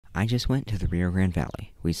I just went to the Rio Grande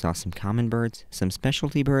Valley. We saw some common birds, some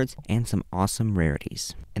specialty birds, and some awesome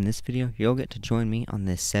rarities. In this video, you'll get to join me on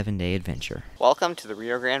this 7-day adventure. Welcome to the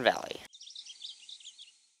Rio Grande Valley.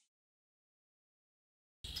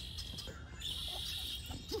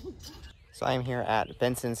 So I'm here at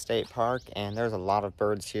Benson State Park, and there's a lot of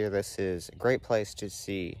birds here. This is a great place to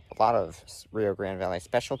see a lot of Rio Grande Valley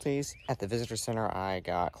specialties. At the visitor center, I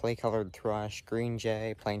got clay-colored thrush, green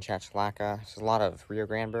jay, plain chachalaca. There's a lot of Rio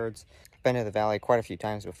Grande birds. I've been to the valley quite a few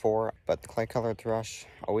times before, but the clay-colored thrush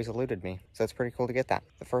always eluded me, so it's pretty cool to get that.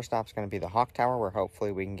 The first stop is going to be the hawk tower, where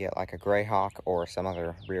hopefully we can get like a gray hawk or some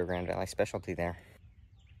other Rio Grande Valley specialty there.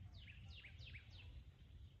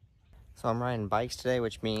 So I'm riding bikes today,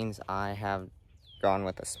 which means I have gone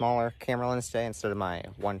with a smaller camera lens today. Instead of my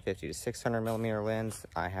 150 to 600 millimeter lens,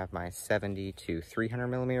 I have my 70 to 300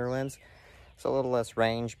 millimeter lens. It's a little less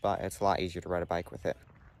range, but it's a lot easier to ride a bike with it.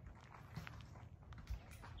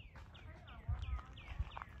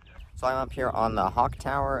 So I'm up here on the hawk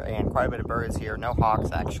tower, and quite a bit of birds here. No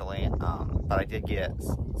hawks actually, but I did get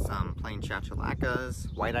some plain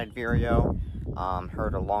chachalacas, white-eyed vireo,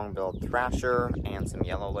 heard a long-billed thrasher, and some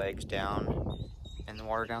yellow legs down in the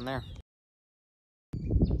water down there.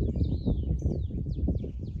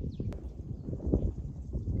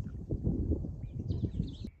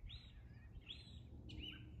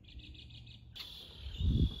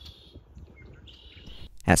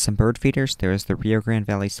 At some bird feeders, there is the Rio Grande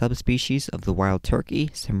Valley subspecies of the wild turkey,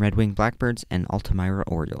 some red-winged blackbirds, and Altamira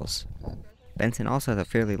orioles. Benson also has a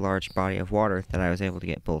fairly large body of water that I was able to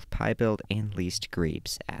get both pie-billed and least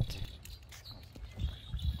grebes at.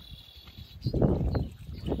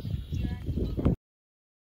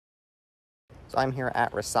 So I'm here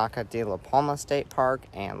at Resaca de la Palma State Park,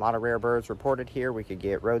 and a lot of rare birds reported here. We could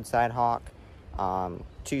get roadside hawk,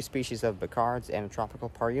 2 species of bacards, and a tropical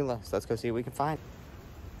parula. So let's go see what we can find.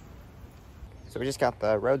 So we just got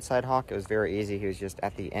the roadside hawk. It was very easy. He was just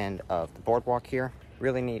at the end of the boardwalk here.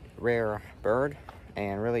 Really neat, rare bird,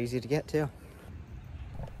 and really easy to get to.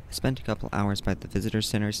 I spent a couple hours by the visitor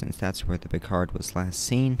center since that's where the bacard was last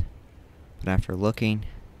seen. But after looking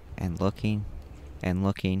and looking and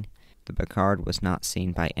looking, the bacard was not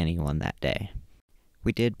seen by anyone that day.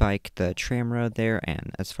 We did bike the tram road there,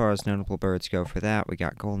 and as far as notable birds go for that, we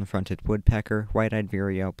got golden-fronted woodpecker, white-eyed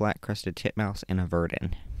vireo, black-crested titmouse, and a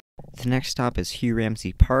verdin. The next stop is Hugh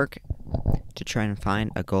Ramsey Park to try and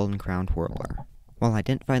find a golden-crowned warbler. While I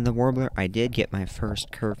didn't find the warbler, I did get my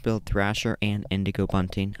first curve-billed thrasher and indigo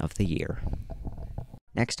bunting of the year.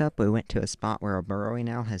 Next up, we went to a spot where a burrowing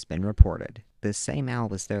owl has been reported. This same owl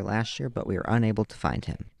was there last year, but we were unable to find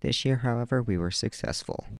him. This year, however, we were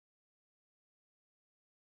successful.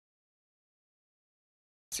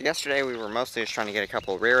 So yesterday we were mostly just trying to get a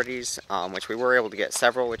couple of rarities, which we were able to get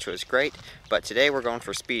several, which was great. But today we're going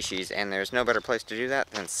for species, and there's no better place to do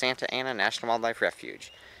that than Santa Ana National Wildlife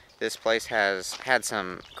Refuge. This place has had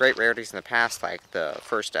some great rarities in the past, like the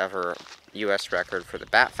first ever U.S. record for the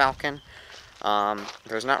bat falcon.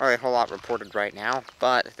 There's not really a whole lot reported right now,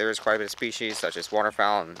 but there's quite a bit of species such as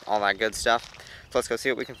waterfowl and all that good stuff. So let's go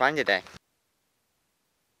see what we can find today.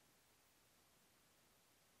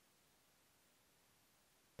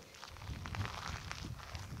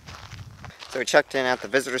 So we checked in at the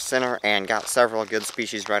visitor center and got several good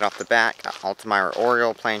species right off the bat. Got Altamira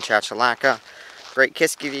oriole, plain chachalaca, great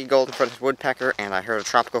kiskadee, golden-fronted woodpecker, and I heard a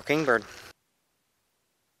tropical kingbird.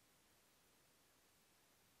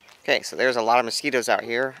 Okay, so there's a lot of mosquitoes out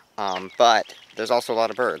here, but there's also a lot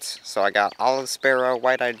of birds. So I got olive sparrow,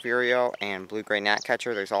 white-eyed vireo, and blue-gray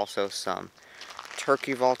gnatcatcher. There's also some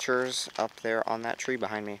turkey vultures up there on that tree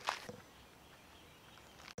behind me.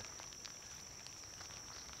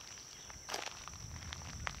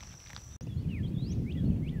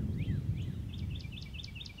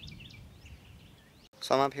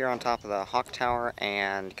 So I'm up here on top of the hawk tower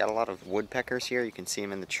and got a lot of woodpeckers here. You can see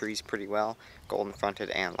them in the trees pretty well, golden-fronted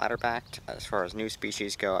and ladder-backed. As far as new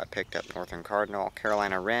species go, I picked up northern cardinal,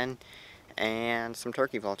 Carolina wren, and some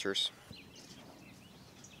turkey vultures.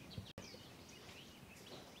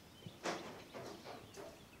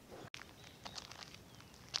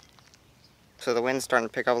 So the wind's starting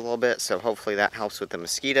to pick up a little bit, so hopefully that helps with the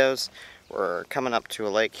mosquitoes. We're coming up to a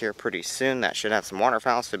lake here pretty soon that should have some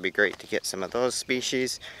waterfowl, so it'd be great to get some of those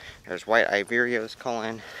species. There's white-eyed vireos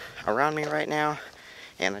calling around me right now,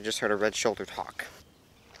 and I just heard a red-shouldered hawk.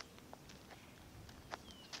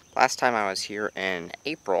 Last time I was here in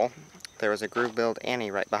April, there was a groove-billed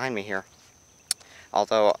Annie right behind me here.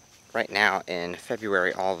 Although right now in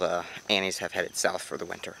February, all the Annies have headed south for the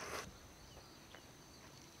winter.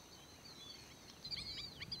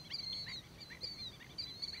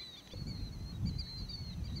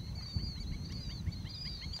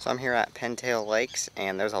 So I'm here at Pintail Lakes,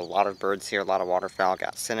 and there's a lot of birds here, a lot of waterfowl.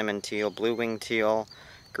 Got cinnamon teal, blue-winged teal,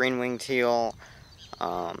 green-winged teal,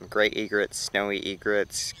 gray egrets, snowy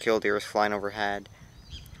egrets, killdeers flying overhead.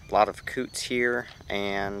 A lot of coots here,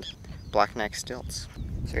 and black-necked stilts.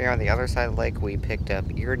 So here on the other side of the lake, we picked up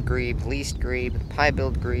eared grebe, least grebe,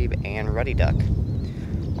 pie-billed grebe, and ruddy duck.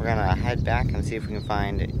 We're gonna head back and see if we can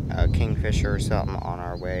find a kingfisher or something on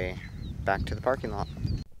our way back to the parking lot.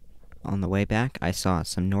 On the way back, I saw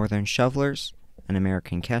some northern shovelers, an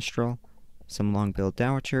American kestrel, some long-billed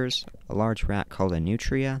dowitchers, a large rat called a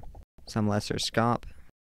nutria, some lesser scaup,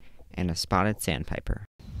 and a spotted sandpiper.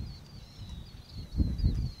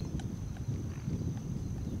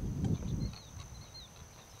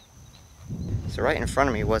 So right in front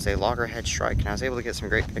of me was a loggerhead shrike, and I was able to get some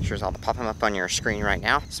great pictures. I'll pop them up on your screen right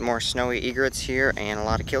now. Some more snowy egrets here, and a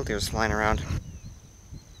lot of killdeers flying around.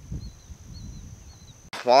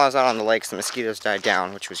 While I was out on the lakes, the mosquitoes died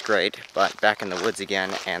down, which was great, but back in the woods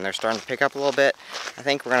again, and they're starting to pick up a little bit. I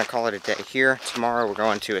think we're going to call it a day here. Tomorrow we're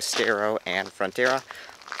going to Steuer and Frontera.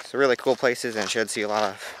 So really cool places, and should see a lot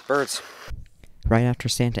of birds. Right after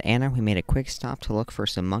Santa Ana, we made a quick stop to look for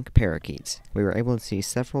some monk parakeets. We were able to see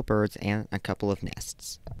several birds and a couple of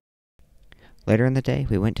nests. Later in the day,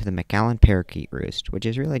 we went to the McAllen Parakeet Roost, which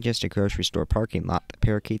is really just a grocery store parking lot that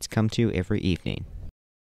parakeets come to every evening.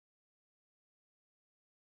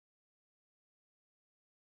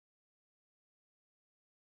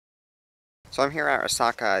 So I'm here at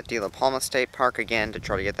Resaca de la Palma State Park again to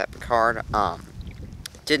try to get that Picard.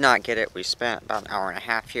 Did not get it. We spent about an hour and a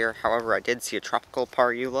half here. However, I did see a tropical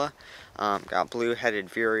parula. Got blue-headed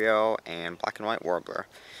vireo and black and white warbler,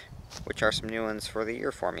 which are some new ones for the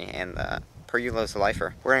year for me. And the parula is a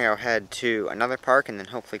lifer. We're going to go head to another park and then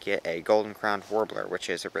hopefully get a golden-crowned warbler, which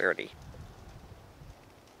is a rarity.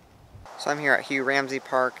 So I'm here at Hugh Ramsey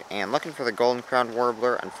Park and looking for the golden-crowned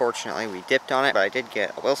warbler. Unfortunately, we dipped on it, but I did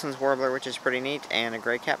get a Wilson's warbler, which is pretty neat, and a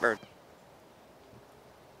gray catbird.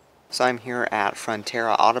 So I'm here at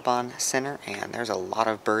Frontera Audubon Center, and there's a lot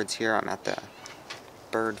of birds here. I'm at the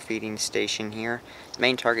bird feeding station here. The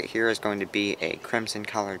main target here is going to be a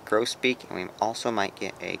crimson-colored grosbeak, and we also might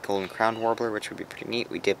get a golden-crowned warbler, which would be pretty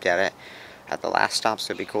neat. We dipped at it at the last stop,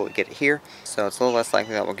 so it'd be cool to get it here. So it's a little less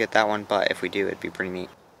likely that we'll get that one, but if we do, it'd be pretty neat.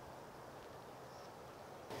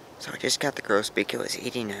 So I just got the grosbeak. It was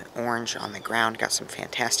eating an orange on the ground. Got some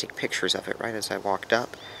fantastic pictures of it right as I walked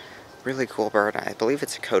up. Really cool bird. I believe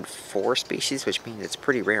it's a code 4 species, which means it's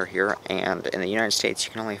pretty rare here. And in the United States,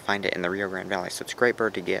 you can only find it in the Rio Grande Valley. So it's a great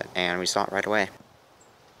bird to get, and we saw it right away.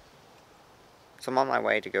 So I'm on my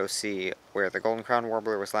way to go see where the golden-crowned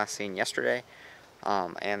warbler was last seen yesterday.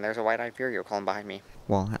 And there's a white-eyed vireo calling behind me.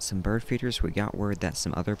 While at some bird feeders, we got word that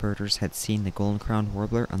some other birders had seen the golden-crowned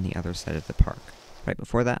warbler on the other side of the park. Right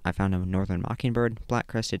before that, I found a northern mockingbird,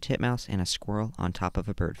 black-crested titmouse, and a squirrel on top of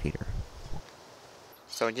a bird feeder.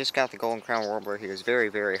 So I just got the golden-crowned warbler. He was very,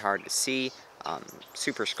 very hard to see.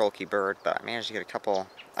 Super skulky bird, but I managed to get a couple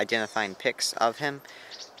identifying pics of him.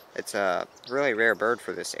 It's a really rare bird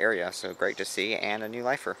for this area, so great to see, and a new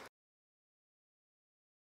lifer.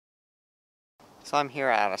 So I'm here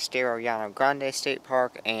at Rio Grande State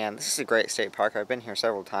Park, and this is a great state park. I've been here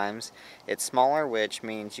several times. It's smaller, which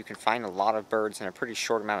means you can find a lot of birds in a pretty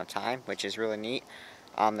short amount of time, which is really neat.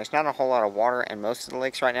 There's not a whole lot of water in most of the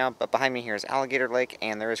lakes right now, but behind me here is Alligator Lake,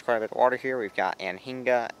 and there is quite a bit of water here. We've got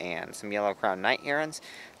anhinga and some yellow-crowned night herons,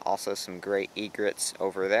 also some great egrets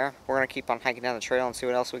over there. We're going to keep on hiking down the trail and see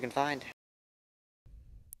what else we can find.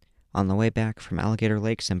 On the way back from Alligator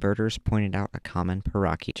Lake, some birders pointed out a common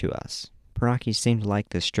parakeet to us. Parakeets seem to like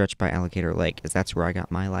this stretch by Alligator Lake, as that's where I got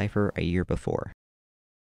my lifer a year before.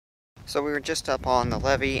 So we were just up on the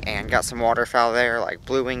levee and got some waterfowl there, like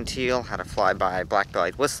blue-winged teal, had a flyby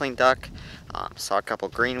black-bellied whistling duck, saw a couple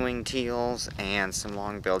green-winged teals, and some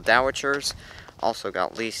long-billed dowitchers. Also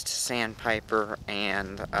got least sandpiper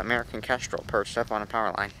and American kestrel perched up on a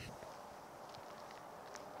power line.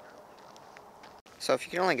 So if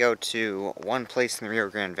you can only go to one place in the Rio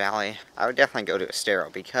Grande Valley, I would definitely go to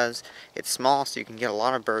Estero because it's small, so you can get a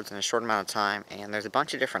lot of birds in a short amount of time, and there's a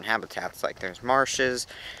bunch of different habitats. Like there's marshes,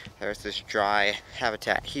 there's this dry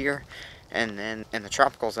habitat here, and then in the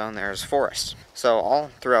tropical zone there's forest. So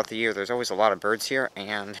all throughout the year there's always a lot of birds here,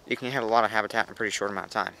 and you can have a lot of habitat in a pretty short amount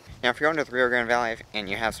of time. Now if you're going to the Rio Grande Valley and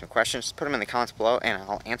you have some questions, put them in the comments below and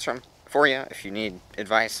I'll answer them for you. If you need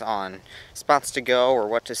advice on spots to go or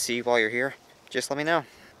what to see while you're here, just let me know.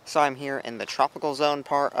 So I'm here in the tropical zone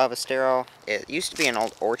part of Estero. It used to be an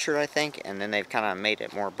old orchard, I think, and then they've kind of made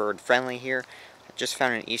it more bird friendly here. I just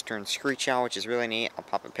found an eastern screech owl, which is really neat. I'll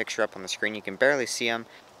pop a picture up on the screen. You can barely see them.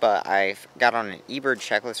 but I got on an eBird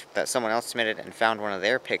checklist that someone else submitted and found one of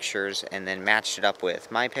their pictures and then matched it up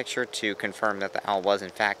with my picture to confirm that the owl was in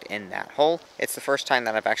fact in that hole. It's the first time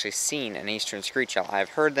that I've actually seen an eastern screech owl. I've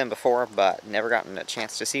heard them before, but never gotten a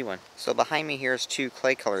chance to see one. So behind me here is two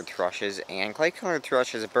clay-colored thrushes, and clay-colored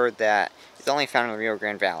thrush is a bird that is only found in the Rio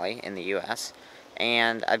Grande Valley in the U.S.,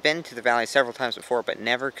 and I've been to the valley several times before, but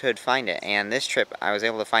never could find it. And this trip, I was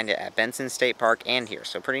able to find it at Benson State Park and here,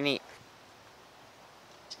 so pretty neat.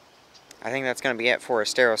 I think that's going to be it for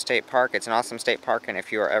Steuer State Park. It's an awesome state park, and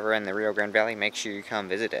if you are ever in the Rio Grande Valley, make sure you come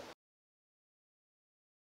visit it.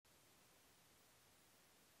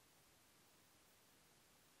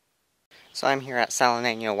 So I'm here at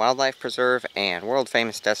Salaneno Wildlife Preserve and world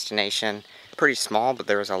famous destination. Pretty small, but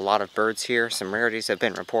there was a lot of birds here. Some rarities have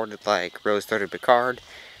been reported, like rose-throated Picard,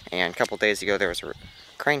 and a couple days ago there was a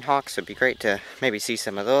crane hawk, so it'd be great to maybe see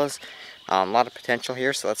some of those. A lot of potential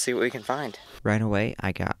here, so let's see what we can find. Right away,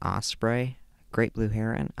 I got osprey, great blue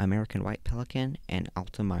heron, American white pelican, and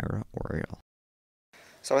Altamira oriole.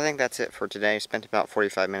 So I think that's it for today. Spent about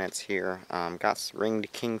 45 minutes here. Got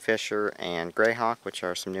ringed kingfisher and greyhawk, which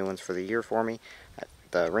are some new ones for the year for me.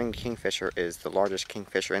 The ringed kingfisher is the largest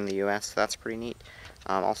kingfisher in the U.S., so that's pretty neat.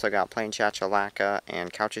 Also got plain chachalaca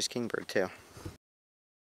and Couch's kingbird too.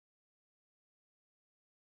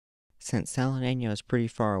 Since Salaneno is pretty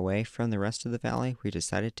far away from the rest of the valley, we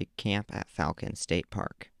decided to camp at Falcon State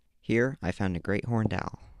Park. Here, I found a great horned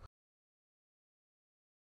owl.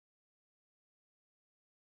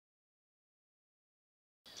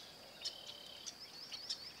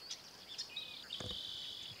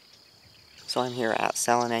 So I'm here at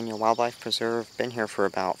Salaneno Wildlife Preserve. Been here for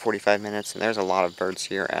about 45 minutes, and there's a lot of birds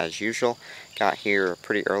here as usual. Got here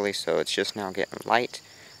pretty early, so it's just now getting light.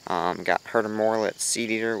 Got Herder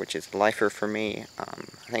seed eater, which is a lifer for me.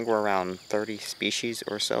 I think we're around 30 species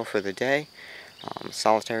or so for the day.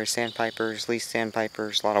 Solitary sandpipers, least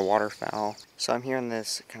sandpipers, a lot of waterfowl. So I'm here in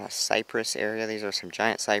this kind of cypress area. These are some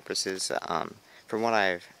giant cypresses. From what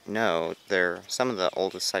I know, they're some of the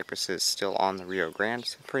oldest cypresses still on the Rio Grande,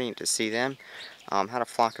 so pretty neat to see them. Had a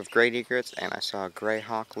flock of great egrets, and I saw a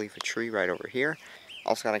greyhawk leave a tree right over here.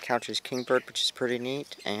 Also got a Couch's kingbird, which is pretty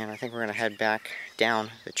neat, and I think we're going to head back down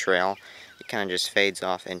the trail. It kind of just fades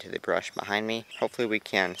off into the brush behind me. Hopefully we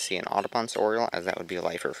can see an Audubon's oriole, as that would be a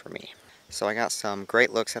lifer for me. So I got some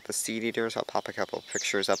great looks at the seed eaters. I'll pop a couple of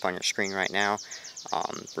pictures up on your screen right now.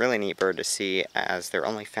 Really neat bird to see, as they're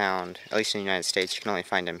only found, at least in the United States, you can only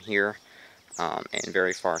find them here in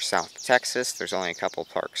very far south Texas. There's only a couple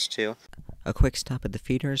parks too. A quick stop at the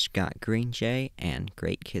feeders, got green jay and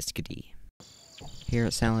great kiskadee. Here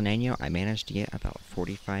at Salaneno, I managed to get about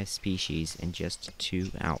 45 species in just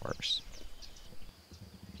 2 hours.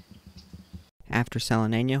 After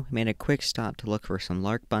Salaneno, we made a quick stop to look for some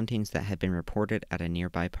lark buntings that had been reported at a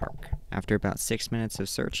nearby park. After about 6 minutes of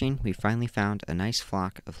searching, we finally found a nice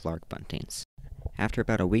flock of lark buntings. After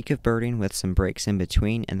about a week of birding with some breaks in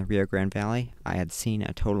between in the Rio Grande Valley, I had seen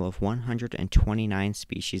a total of 129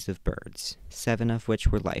 species of birds, 7 of which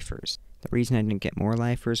were lifers. The reason I didn't get more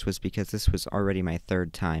lifers was because this was already my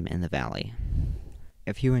 3rd time in the valley.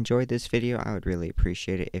 If you enjoyed this video, I would really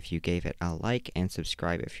appreciate it if you gave it a like and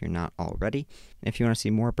subscribe if you're not already. And if you want to see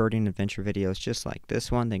more birding adventure videos just like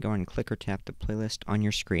this one, then go ahead and click or tap the playlist on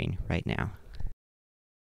your screen right now.